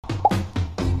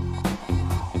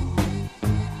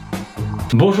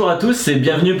Bonjour à tous et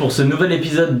bienvenue pour ce nouvel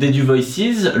épisode d'Edu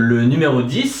Voices, le numéro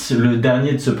 10, le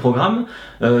dernier de ce programme.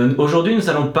 Aujourd'hui, nous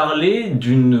allons parler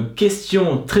d'une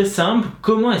question très simple.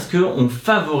 Comment est-ce qu'on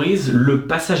favorise le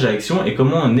passage à l'action et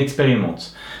comment on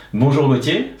expérimente ? Bonjour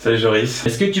Gauthier. Salut Joris.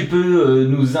 Est-ce que tu peux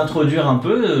nous introduire un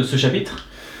peu ce chapitre ?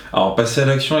 Alors, passer à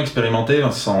l'action, expérimenter,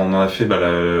 on en a fait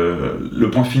le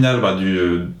point final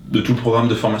de tout le programme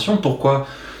de formation. Pourquoi ?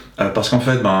 Parce qu'en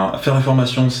fait, faire la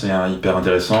formation, c'est hyper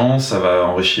intéressant, ça va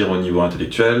enrichir au niveau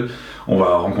intellectuel, on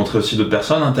va rencontrer aussi d'autres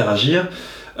personnes, interagir,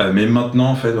 mais maintenant,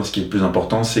 en fait, ce qui est le plus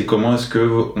important, c'est comment est-ce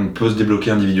qu'on peut se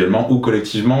débloquer individuellement ou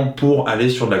collectivement pour aller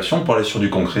sur de l'action, pour aller sur du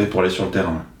concret, pour aller sur le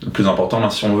terrain. Le plus important,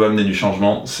 si on veut amener du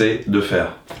changement, c'est de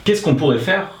faire. Qu'est-ce qu'on pourrait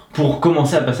faire pour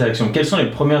commencer à passer à l'action ? Quelles sont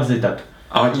les premières étapes ?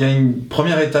 Alors, il y a une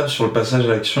première étape sur le passage à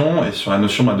l'action et sur la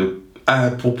notion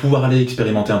pour pouvoir aller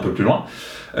expérimenter un peu plus loin,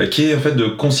 qui est en fait de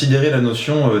considérer la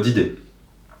notion d'idée.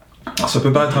 Alors, ça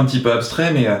peut paraître un petit peu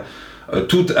abstrait, mais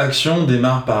toute action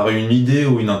démarre par une idée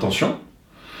ou une intention.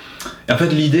 Et en fait,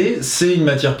 l'idée, c'est une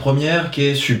matière première qui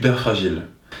est super fragile.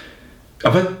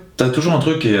 En fait, tu as toujours un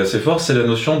truc qui est assez fort, c'est la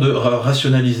notion de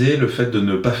rationaliser le fait de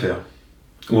ne pas faire,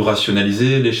 ou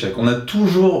rationaliser l'échec. On a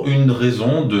toujours une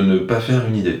raison de ne pas faire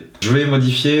une idée. Je vais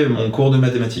modifier mon cours de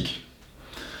mathématiques.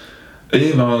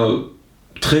 Et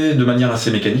de manière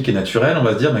assez mécanique et naturelle, on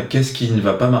va se dire qu'est-ce qui ne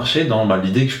va pas marcher dans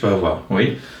l'idée que je peux avoir.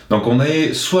 Oui. Donc on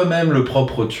est soi-même le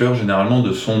propre tueur généralement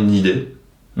de son idée.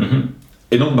 Mm-hmm.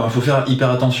 Et donc il faut faire hyper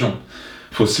attention.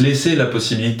 Il faut se laisser la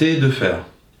possibilité de faire.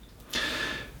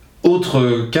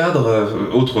 Autre cadre,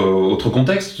 autre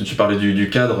contexte, tu parlais du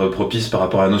cadre propice par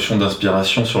rapport à la notion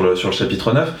d'inspiration sur le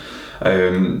chapitre 9.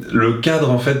 Le cadre,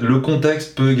 en fait, le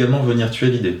contexte peut également venir tuer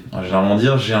l'idée. Généralement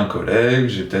dire, j'ai un collègue,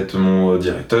 j'ai peut-être mon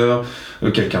directeur,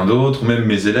 quelqu'un d'autre, ou même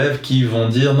mes élèves qui vont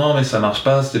dire non mais ça marche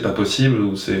pas, c'est pas possible.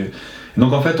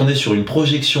 Donc en fait, on est sur une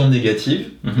projection négative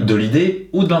de l'idée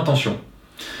ou de l'intention.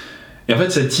 Et en fait,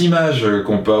 cette image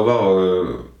qu'on peut avoir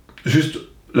juste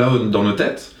là dans nos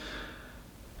têtes,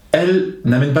 elle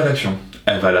n'amène pas l'action.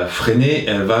 Elle va la freiner,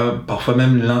 elle va parfois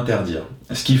même l'interdire.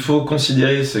 Ce qu'il faut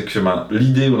considérer, c'est que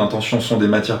l'idée ou l'intention sont des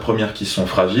matières premières qui sont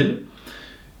fragiles.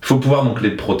 Il faut pouvoir donc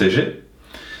les protéger.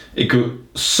 Et que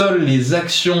seules les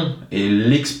actions et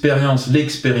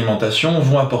l'expérimentation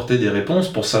vont apporter des réponses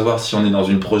pour savoir si on est dans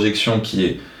une projection qui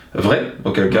est vraie,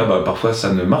 auquel cas parfois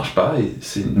ça ne marche pas et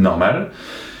c'est normal.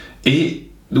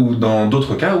 Ou dans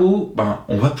d'autres cas où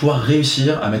on va pouvoir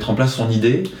réussir à mettre en place son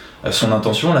idée, son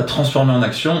intention, la transformer en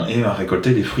action et à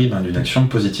récolter les fruits d'une action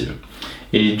positive.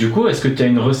 Et du coup, est-ce que tu as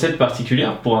une recette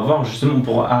particulière pour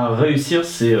réussir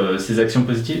ces actions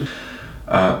positives ?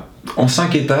 En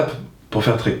 5 étapes, pour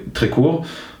faire très, très court.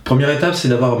 Première étape, c'est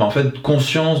d'avoir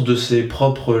conscience de ses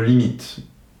propres limites.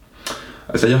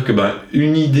 C'est-à-dire que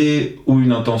une idée ou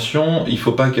une intention, il ne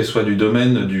faut pas qu'elle soit du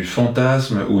domaine du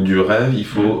fantasme ou du rêve, il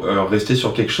faut rester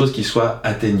sur quelque chose qui soit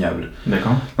atteignable.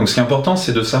 D'accord. Donc ce qui est important,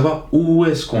 c'est de savoir où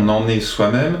est-ce qu'on en est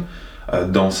soi-même,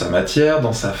 dans sa matière,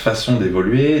 dans sa façon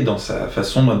d'évoluer, dans sa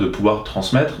façon de pouvoir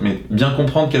transmettre, mais bien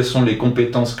comprendre quelles sont les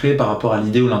compétences clés par rapport à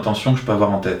l'idée ou l'intention que je peux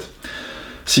avoir en tête.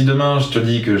 Si demain je te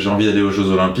dis que j'ai envie d'aller aux Jeux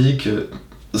Olympiques,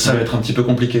 ça va être un petit peu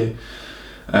compliqué.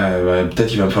 Peut-être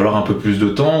qu'il va me falloir un peu plus de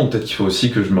temps, ou peut-être qu'il faut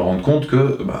aussi que je me rende compte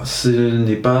que ce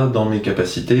n'est pas dans mes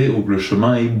capacités, ou que le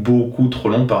chemin est beaucoup trop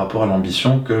long par rapport à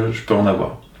l'ambition que je peux en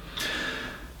avoir.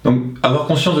 Donc avoir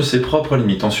conscience de ses propres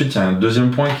limites. Ensuite, il y a un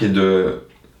deuxième point qui est de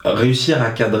réussir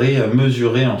à cadrer, à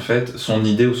mesurer en fait son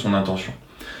idée ou son intention.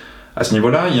 À ce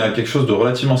niveau-là, il y a quelque chose de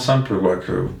relativement simple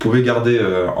que vous pouvez garder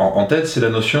en tête, c'est la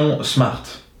notion SMART.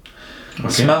 Okay.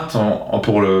 SMART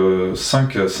pour le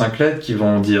 5 lettres qui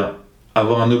vont dire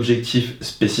avoir un objectif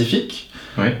spécifique,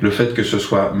 oui. Le fait que ce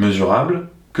soit mesurable,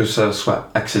 que ça soit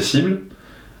accessible,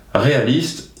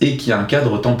 réaliste et qu'il y ait un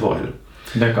cadre temporel.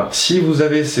 D'accord. Si vous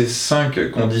avez ces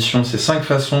 5 conditions, ces 5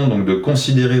 façons donc, de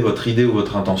considérer votre idée ou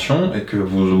votre intention et que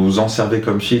vous vous en servez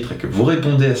comme filtre et que vous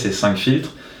répondez à ces 5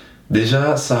 filtres,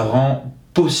 déjà ça rend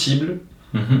possible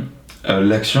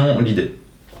l'action, l'idée.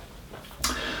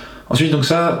 Ensuite, donc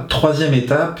ça, troisième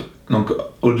étape, donc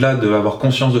au-delà d'avoir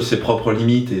conscience de ses propres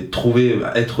limites et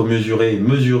être mesuré et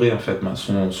mesurer en fait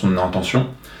son intention,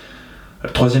 la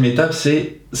troisième étape,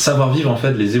 c'est savoir vivre en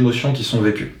fait les émotions qui sont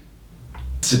vécues.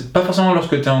 C'est pas forcément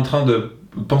lorsque tu es en train de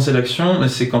penser l'action, mais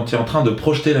c'est quand tu es en train de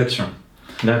projeter l'action.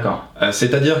 D'accord.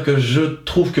 C'est-à-dire que je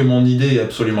trouve que mon idée est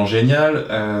absolument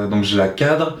géniale, donc je la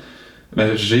cadre,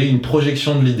 j'ai une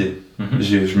projection de l'idée.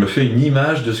 Je me fais une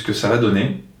image de ce que ça va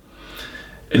donner.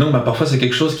 Et donc parfois c'est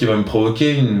quelque chose qui va me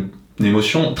provoquer une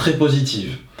émotion très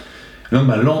positive. Et donc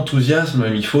l'enthousiasme,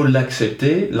 il faut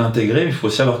l'accepter, l'intégrer, mais il faut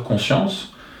aussi avoir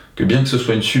conscience que bien que ce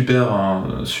soit une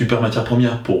super matière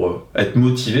première pour être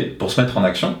motivé, pour se mettre en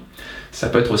action, ça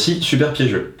peut être aussi super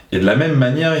piégeux. Et de la même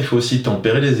manière, il faut aussi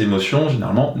tempérer les émotions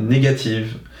généralement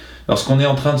négatives. Lorsqu'on est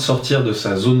en train de sortir de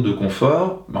sa zone de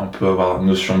confort, on peut avoir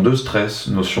notion de stress,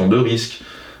 notion de risque,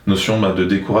 notion de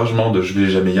découragement, de je vais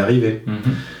jamais y arriver,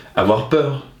 avoir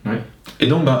peur. Oui. Et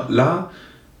donc là,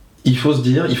 il faut se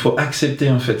dire, il faut accepter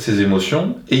en fait ces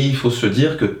émotions et il faut se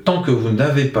dire que tant que vous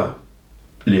n'avez pas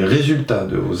les résultats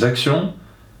de vos actions,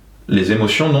 les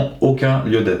émotions n'ont aucun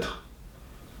lieu d'être.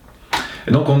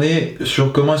 Et donc on est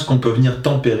sur comment est-ce qu'on peut venir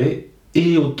tempérer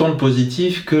et autant le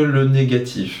positif que le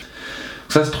négatif.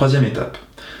 Ça, c'est 3e étape.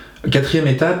 4e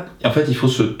étape, en fait, il faut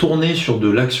se tourner sur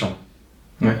de l'action.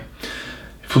 Ouais.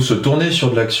 Il faut se tourner sur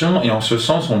de l'action, et en ce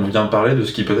sens, on vient parler de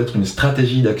ce qui peut être une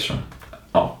stratégie d'action.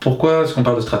 Alors, pourquoi est-ce qu'on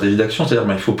parle de stratégie d'action ? C'est-à-dire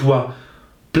qu'il faut pouvoir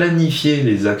planifier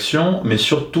les actions, mais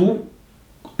surtout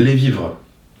les vivre.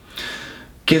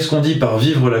 Qu'est-ce qu'on dit par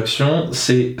vivre l'action ?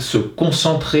 C'est se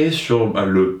concentrer sur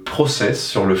le process,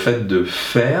 sur le fait de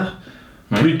faire,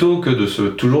 plutôt que de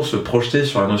toujours se projeter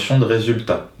sur la notion de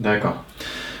résultat. D'accord.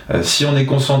 Si on est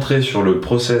concentré sur le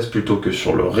process plutôt que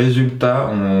sur le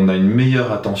résultat, on a une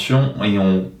meilleure attention et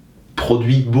on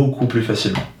produit beaucoup plus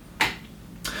facilement.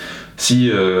 Si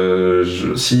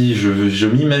je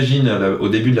m'imagine au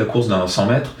début de la course d'un 100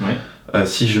 mètres,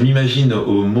 si je m'imagine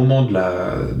au moment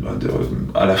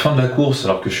à la fin de la course,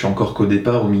 alors que je suis encore qu'au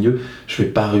départ, au milieu, je ne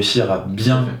vais pas réussir à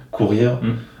bien courir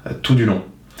tout du long.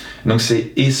 Donc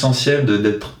c'est essentiel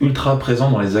d'être ultra présent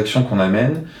dans les actions qu'on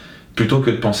amène, plutôt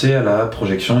que de penser à la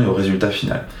projection et au résultat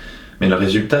final. Mais le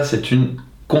résultat, c'est une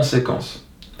conséquence.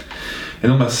 Et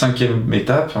donc, 5e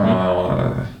étape,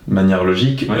 de manière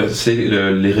logique, c'est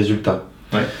les résultats.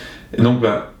 Ouais. Et donc,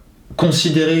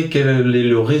 considérer quel est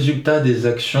le résultat des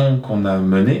actions qu'on a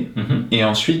menées, et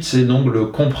ensuite, c'est donc le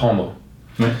comprendre.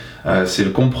 C'est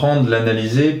le comprendre,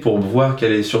 l'analyser pour voir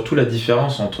quelle est surtout la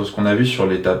différence entre ce qu'on a vu sur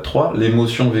l'étape 3,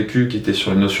 l'émotion vécue qui était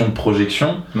sur une notion de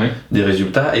projection des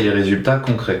résultats et les résultats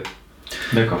concrets.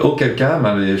 D'accord. Auquel cas,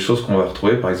 les choses qu'on va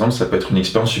retrouver, par exemple, ça peut être une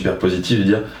expérience super positive et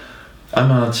dire « Ah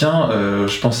tiens,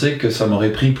 je pensais que ça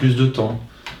m'aurait pris plus de temps. »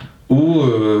 Ou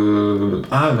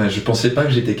 « Ah, je pensais pas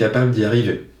que j'étais capable d'y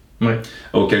arriver. »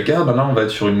 Auquel cas, là, on va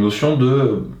être sur une notion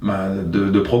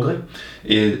de progrès.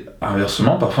 Et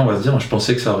inversement, parfois, on va se dire « Je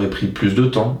pensais que ça aurait pris plus de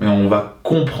temps. » Mais on va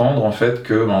comprendre, en fait,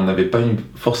 qu'on n'avait pas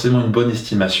forcément une bonne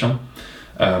estimation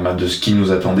de ce qui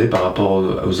nous attendait par rapport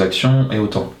aux actions et au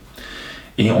temps.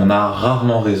 Et on a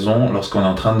rarement raison lorsqu'on est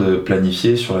en train de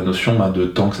planifier sur la notion de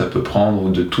temps que ça peut prendre ou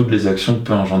de toutes les actions que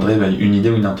peut engendrer une idée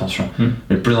ou une intention.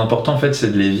 Mais le plus important, en fait,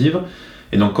 c'est de les vivre.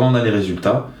 Et donc, quand on a les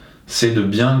résultats, c'est de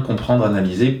bien comprendre,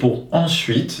 analyser pour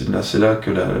ensuite, là, c'est là que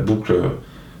la boucle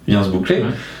vient se boucler,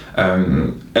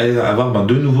 et avoir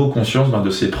de nouveau conscience de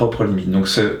ses propres limites. Donc,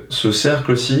 ce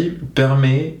cercle-ci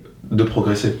permet de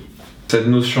progresser. Cette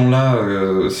notion-là,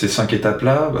 ces 5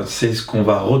 étapes-là, c'est ce qu'on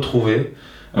va retrouver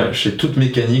chez toute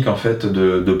mécanique en fait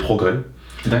de progrès.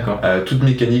 D'accord. Toute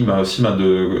mécanique aussi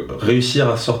de réussir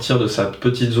à sortir de sa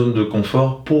petite zone de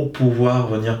confort pour pouvoir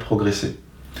venir progresser.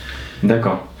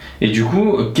 D'accord. Et du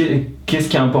coup, qu'est-ce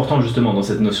qui est important justement dans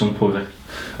cette notion de progrès ?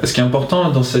 Ce qui est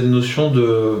important dans cette notion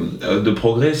de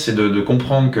progrès, c'est de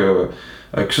comprendre que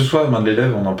ce soit de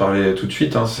l'élève, on en parlait tout de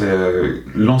suite,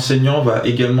 l'enseignant va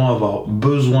également avoir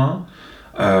besoin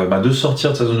de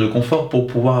sortir de sa zone de confort pour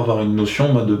pouvoir avoir une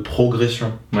notion de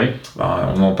progression.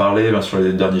 On en parlait sur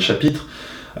les derniers chapitres.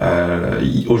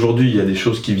 Aujourd'hui, il y a des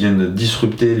choses qui viennent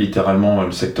disrupter littéralement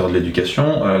le secteur de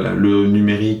l'éducation. Le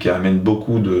numérique amène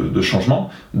beaucoup de changements,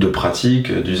 de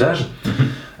pratiques, d'usages.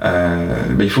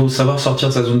 Il faut savoir sortir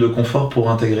de sa zone de confort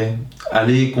pour intégrer.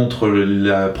 Aller contre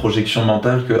la projection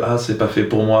mentale que c'est pas fait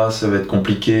pour moi, ça va être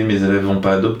compliqué, mes élèves vont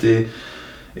pas adopter.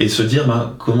 Et se dire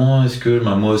comment est-ce que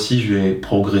moi aussi je vais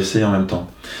progresser en même temps.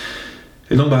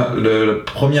 Et donc la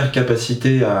première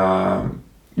capacité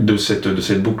de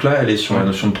cette boucle-là, elle est sur la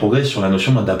notion de progrès, sur la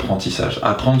notion d'apprentissage,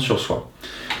 apprendre sur soi.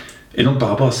 Et donc par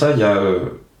rapport à ça, il y a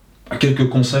quelques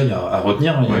conseils à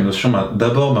retenir. Il y a une notion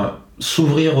d'abord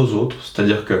s'ouvrir aux autres,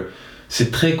 c'est-à-dire que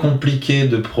c'est très compliqué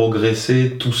de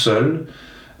progresser tout seul.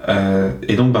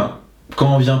 Et donc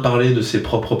quand on vient parler de ses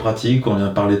propres pratiques, quand on vient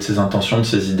parler de ses intentions, de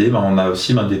ses idées, on a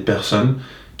aussi des personnes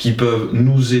qui peuvent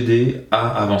nous aider à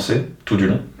avancer tout du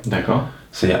long. D'accord.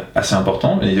 C'est assez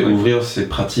important. Et ouvrir ses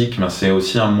pratiques, c'est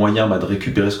aussi un moyen de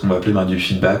récupérer ce qu'on va appeler du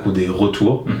feedback ou des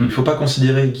retours. Il ne faut pas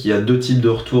considérer qu'il y a 2 types de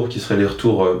retours qui seraient les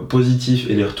retours positifs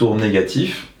et les retours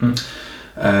négatifs.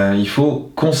 Il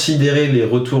faut considérer les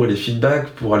retours et les feedbacks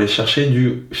pour aller chercher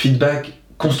du feedback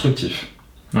constructif.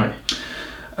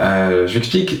 Je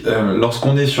m'explique,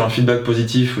 lorsqu'on est sur un feedback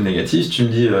positif ou négatif, tu me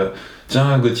dis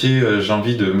Tiens Gauthier, j'ai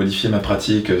envie de modifier ma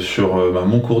pratique sur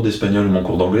mon cours d'espagnol ou mon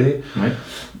cours d'anglais.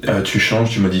 Ouais. Tu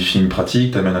changes, tu modifies une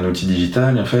pratique, tu amènes un outil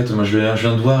digital, et en fait, moi je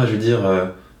viens de voir et je vais dire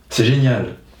c'est génial.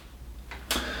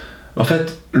 En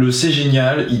fait, le c'est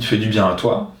génial, il te fait du bien à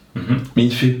toi, mais il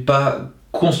ne fait pas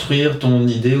construire ton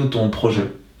idée ou ton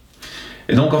projet.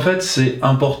 Et donc en fait, c'est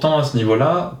important à ce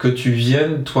niveau-là que tu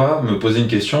viennes, toi, me poser une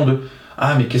question de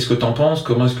ah, mais qu'est-ce que t'en penses?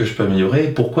 Comment est-ce que je peux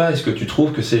améliorer? Pourquoi est-ce que tu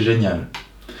trouves que c'est génial?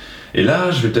 Et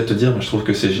là, je vais peut-être te dire, je trouve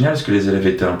que c'est génial parce que les élèves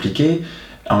étaient impliqués.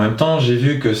 En même temps, j'ai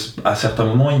vu qu'à certains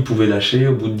moments, ils pouvaient lâcher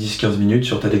au bout de 10-15 minutes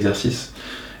sur tel exercice.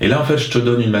 Et là, en fait, je te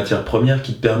donne une matière première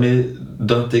qui te permet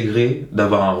d'intégrer,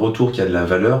 d'avoir un retour qui a de la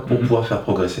valeur pour pouvoir faire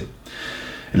progresser.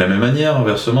 Et de la même manière,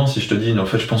 inversement, si je te dis, en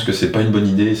fait, je pense que c'est pas une bonne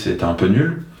idée, c'est un peu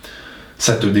nul,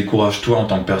 ça te décourage toi en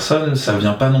tant que personne, ça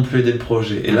vient pas non plus aider le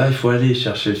projet. Et là, il faut aller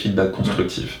chercher le feedback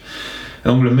constructif. Et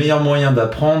donc, le meilleur moyen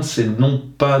d'apprendre, c'est non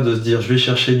pas de se dire, je vais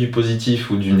chercher du positif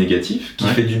ou du négatif, qui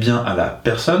fait du bien à la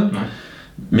personne,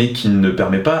 mais qui ne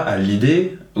permet pas à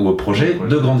l'idée ou au projet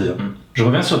de grandir. Je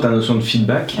reviens sur ta notion de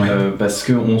feedback, parce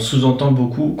qu'on sous-entend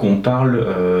beaucoup qu'on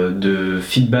parle de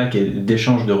feedback et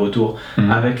d'échange de retour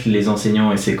avec les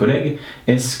enseignants et ses collègues.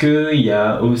 Est-ce qu'il y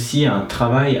a aussi un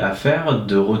travail à faire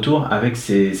de retour avec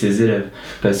ses élèves?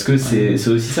 Parce que c'est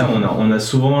aussi ça, on a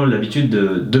souvent l'habitude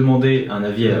de demander un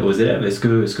avis aux élèves. Est-ce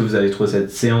que vous avez trouvé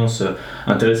cette séance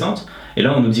intéressante? Et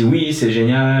là, on nous dit oui, c'est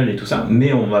génial et tout ça,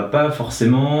 mais on va pas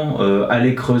forcément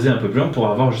aller creuser un peu plus loin pour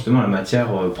avoir justement la matière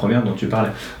première dont tu parlais.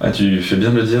 Tu fais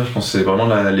bien de le dire, je pense que c'est vraiment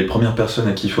les premières personnes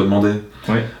à qui il faut demander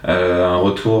un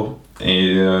retour.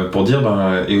 Et pour dire,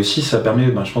 et aussi ça permet,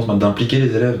 je pense, d'impliquer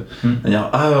les élèves. C'est-à-dire,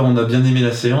 on a bien aimé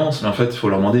la séance, mais en fait, il faut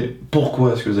leur demander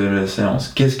pourquoi est-ce que vous avez aimé la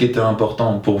séance? Qu'est-ce qui était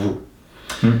important pour vous?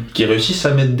 Qui réussissent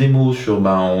à mettre des mots sur,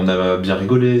 on a bien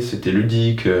rigolé, c'était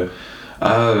ludique.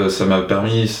 Ça m'a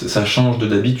permis, ça change de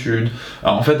d'habitude.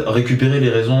 Alors en fait, récupérer les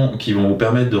raisons qui vont vous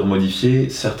permettre de remodifier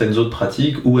certaines autres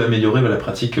pratiques ou améliorer la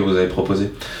pratique que vous avez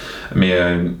proposée. Mais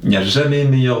il n'y a jamais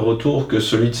meilleur retour que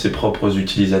celui de ses propres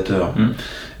utilisateurs.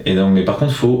 Et donc, mais par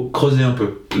contre, il faut creuser un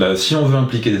peu. Là, si on veut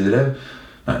impliquer les élèves,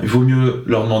 il vaut mieux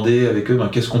leur demander avec eux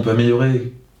qu'est-ce qu'on peut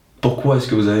améliorer. Pourquoi est-ce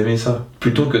que vous avez aimé ça?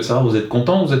 Plutôt que de savoir vous êtes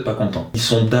content ou vous n'êtes pas content. Ils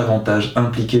sont davantage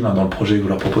impliqués dans le projet que vous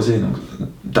leur proposez. Donc,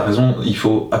 t'as raison, il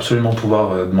faut absolument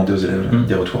pouvoir demander aux élèves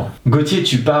des retours. Gauthier,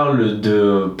 tu parles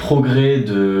de progrès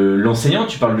de l'enseignant,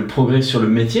 tu parles de progrès sur le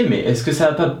métier, mais est-ce que ça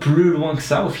va pas plus loin que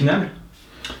ça au final?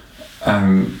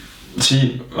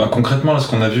 Si, concrètement, là, ce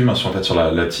qu'on a vu sur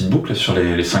la petite boucle, sur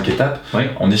les 5 étapes,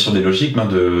 on est sur des logiques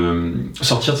de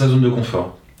sortir de sa zone de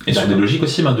confort. Et sur des logiques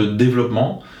aussi de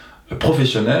développement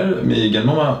professionnel, mais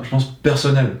également, je pense,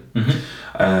 personnel.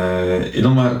 Et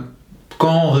donc,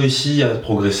 quand on réussit à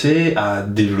progresser, à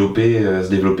se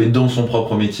développer dans son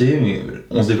propre métier,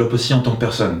 on se développe aussi en tant que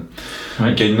personne.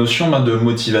 Donc, il y a une notion de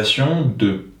motivation,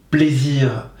 de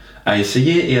plaisir à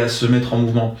essayer et à se mettre en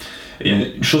mouvement. Et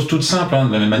une chose toute simple,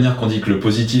 de la même manière qu'on dit que le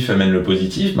positif amène le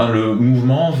positif, le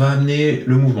mouvement va amener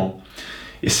le mouvement.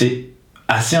 Et c'est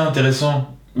assez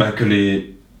intéressant que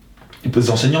les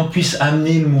enseignants puissent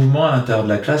amener le mouvement à l'intérieur de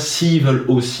la classe s'ils veulent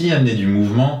aussi amener du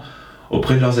mouvement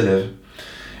auprès de leurs élèves.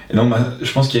 Et donc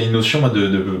je pense qu'il y a une notion de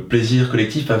plaisir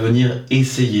collectif à venir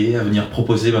essayer, à venir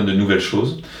proposer de nouvelles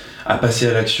choses, à passer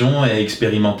à l'action et à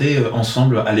expérimenter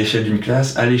ensemble à l'échelle d'une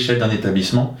classe, à l'échelle d'un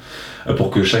établissement,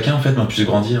 pour que chacun puisse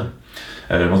grandir.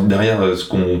 Derrière ce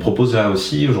qu'on propose là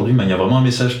aussi, aujourd'hui, il y a vraiment un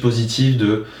message positif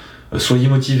de soyez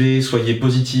motivés, soyez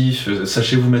positifs,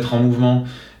 sachez vous mettre en mouvement,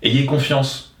 ayez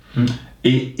confiance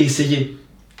et essayez.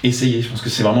 Je pense que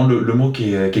c'est vraiment le mot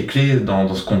qui est clé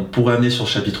dans ce qu'on pourrait amener sur le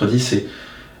chapitre 10, c'est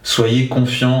soyez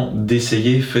confiants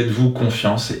d'essayer, faites-vous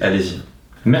confiance et allez-y.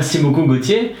 Merci beaucoup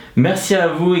Gauthier, merci à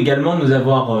vous également de nous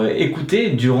avoir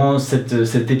écoutés durant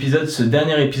cet épisode, ce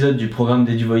dernier épisode du programme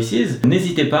d'Edu Voices.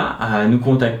 N'hésitez pas à nous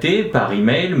contacter par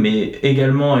email, mais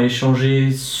également à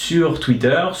échanger sur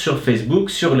Twitter, sur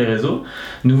Facebook, sur les réseaux.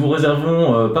 Nous vous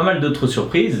réservons pas mal d'autres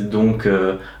surprises, donc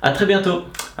à très bientôt.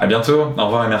 À bientôt, au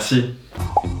revoir et merci.